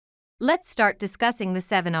Let's start discussing the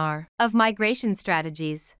 7R of migration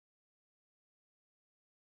strategies.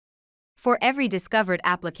 For every discovered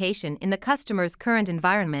application in the customer's current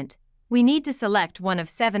environment, we need to select one of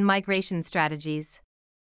 7 migration strategies.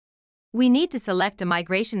 We need to select a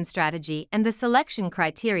migration strategy, and the selection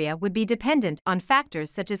criteria would be dependent on factors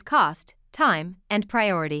such as cost, time, and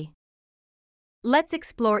priority. Let's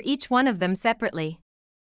explore each one of them separately.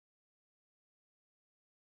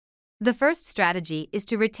 The first strategy is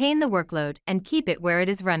to retain the workload and keep it where it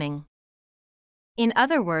is running. In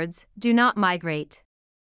other words, do not migrate.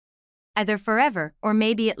 Either forever or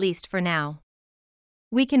maybe at least for now.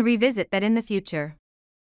 We can revisit that in the future.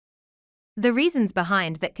 The reasons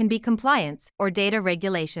behind that can be compliance or data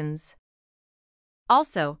regulations.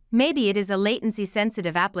 Also, maybe it is a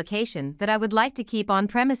latency-sensitive application that I would like to keep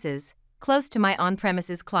on-premises, close to my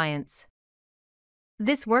on-premises clients.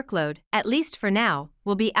 This workload, at least for now,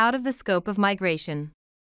 will be out of the scope of migration.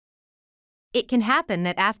 It can happen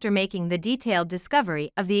that after making the detailed discovery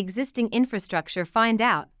of the existing infrastructure, find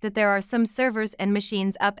out that there are some servers and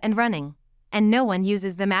machines up and running, and no one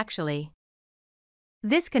uses them actually.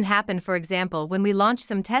 This can happen, for example, when we launch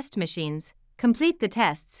some test machines, complete the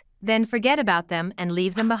tests, then forget about them and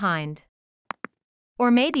leave them behind. Or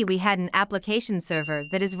maybe we had an application server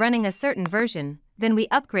that is running a certain version, then we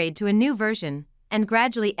upgrade to a new version, and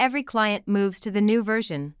gradually every client moves to the new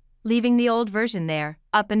version, leaving the old version there,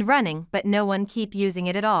 up and running, but no one keep using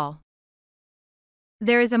it at all.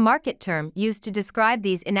 There is a market term used to describe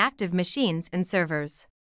these inactive machines and servers.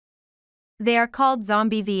 They are called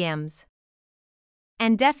zombie VMs.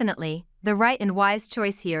 And definitely, the right and wise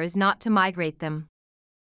choice here is not to migrate them.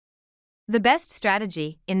 The best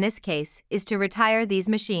strategy, in this case, is to retire these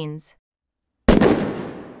machines.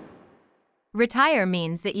 Retire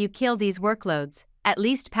means that you kill these workloads, at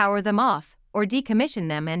least power them off, or decommission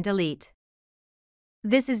them and delete.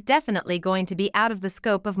 This is definitely going to be out of the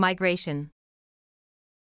scope of migration.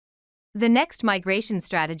 The next migration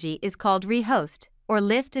strategy is called rehost, or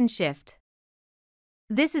lift and shift.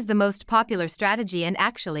 This is the most popular strategy and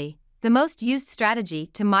actually, the most used strategy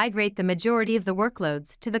to migrate the majority of the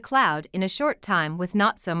workloads to the cloud in a short time with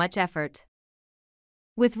not so much effort.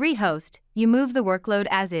 With rehost, you move the workload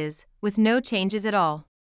as is, with no changes at all.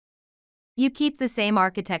 You keep the same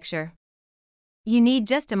architecture. You need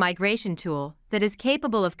just a migration tool that is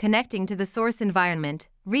capable of connecting to the source environment,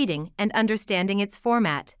 reading and understanding its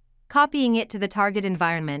format, copying it to the target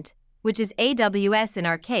environment, which is AWS in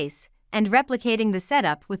our case, and replicating the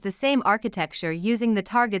setup with the same architecture using the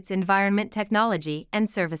target's environment technology and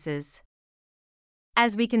services.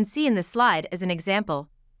 As we can see in the slide as an example,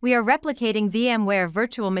 we are replicating VMware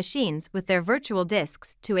virtual machines with their virtual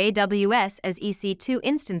disks to AWS as EC2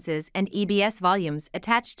 instances and EBS volumes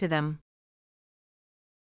attached to them.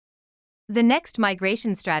 The next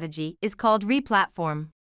migration strategy is called replatform.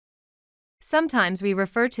 Sometimes we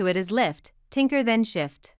refer to it as lift, tinker then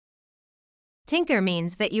shift. Tinker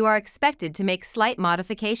means that you are expected to make slight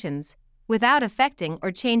modifications, without affecting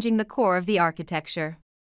or changing the core of the architecture.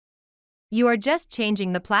 You are just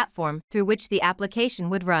changing the platform through which the application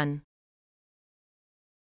would run.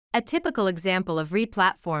 A typical example of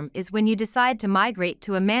replatform is when you decide to migrate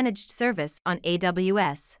to a managed service on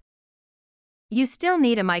AWS. You still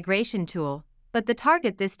need a migration tool, but the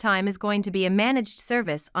target this time is going to be a managed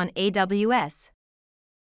service on AWS.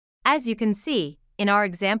 As you can see, in our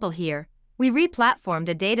example here, we replatformed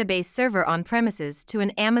a database server on premises to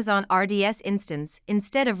an Amazon RDS instance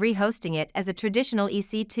instead of rehosting it as a traditional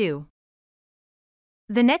EC2.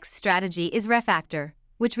 The next strategy is refactor,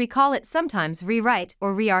 which we call it sometimes rewrite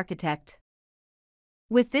or re-architect.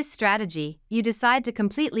 With this strategy, you decide to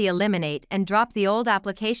completely eliminate and drop the old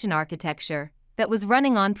application architecture that was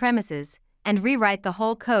running on premises and rewrite the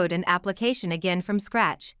whole code and application again from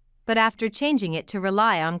scratch, but after changing it to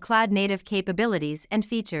rely on cloud-native capabilities and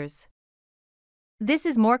features. This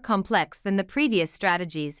is more complex than the previous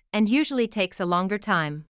strategies and usually takes a longer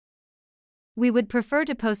time. We would prefer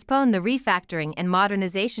to postpone the refactoring and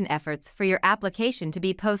modernization efforts for your application to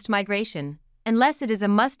be post-migration, unless it is a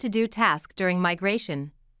must-to-do task during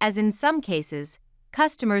migration, as in some cases,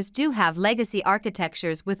 customers do have legacy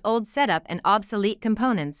architectures with old setup and obsolete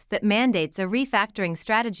components that mandates a refactoring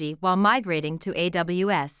strategy while migrating to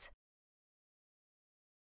AWS.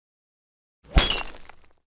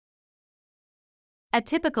 A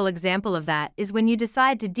typical example of that is when you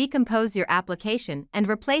decide to decompose your application and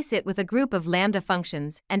replace it with a group of Lambda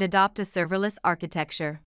functions and adopt a serverless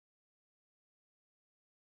architecture.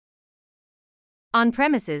 On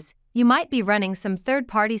premises, you might be running some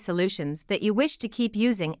third-party solutions that you wish to keep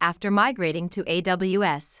using after migrating to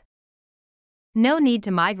AWS. No need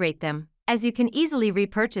to migrate them, as you can easily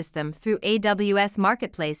repurchase them through AWS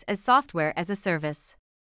Marketplace as software as a service.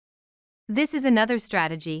 This is another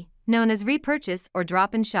strategy, known as repurchase or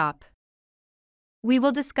drop and shop. We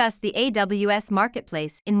will discuss the AWS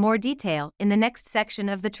Marketplace in more detail in the next section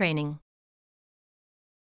of the training.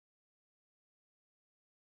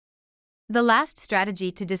 The last strategy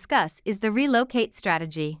to discuss is the relocate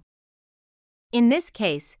strategy. In this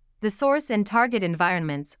case, the source and target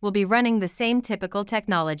environments will be running the same typical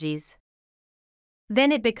technologies.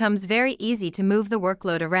 Then it becomes very easy to move the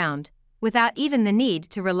workload around, without even the need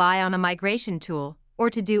to rely on a migration tool or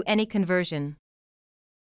to do any conversion.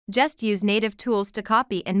 Just use native tools to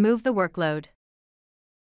copy and move the workload.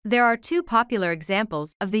 There are two popular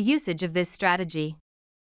examples of the usage of this strategy.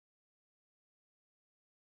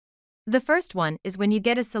 The first one is when you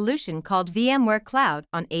get a solution called VMware Cloud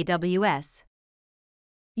on AWS.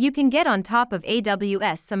 You can get on top of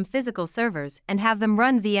AWS some physical servers and have them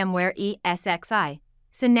run VMware ESXi,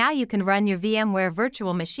 so now you can run your VMware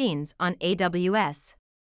virtual machines on AWS.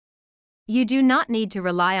 You do not need to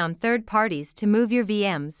rely on third parties to move your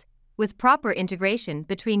VMs. With proper integration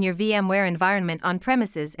between your VMware environment on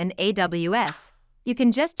premises and AWS, you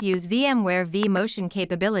can just use VMware vMotion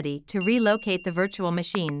capability to relocate the virtual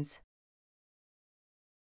machines.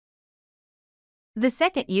 The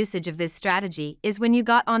second usage of this strategy is when you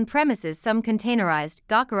got on premises some containerized,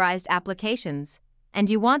 Dockerized applications, and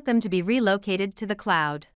you want them to be relocated to the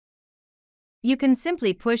cloud. You can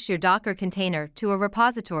simply push your Docker container to a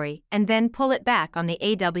repository and then pull it back on the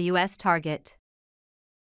AWS target.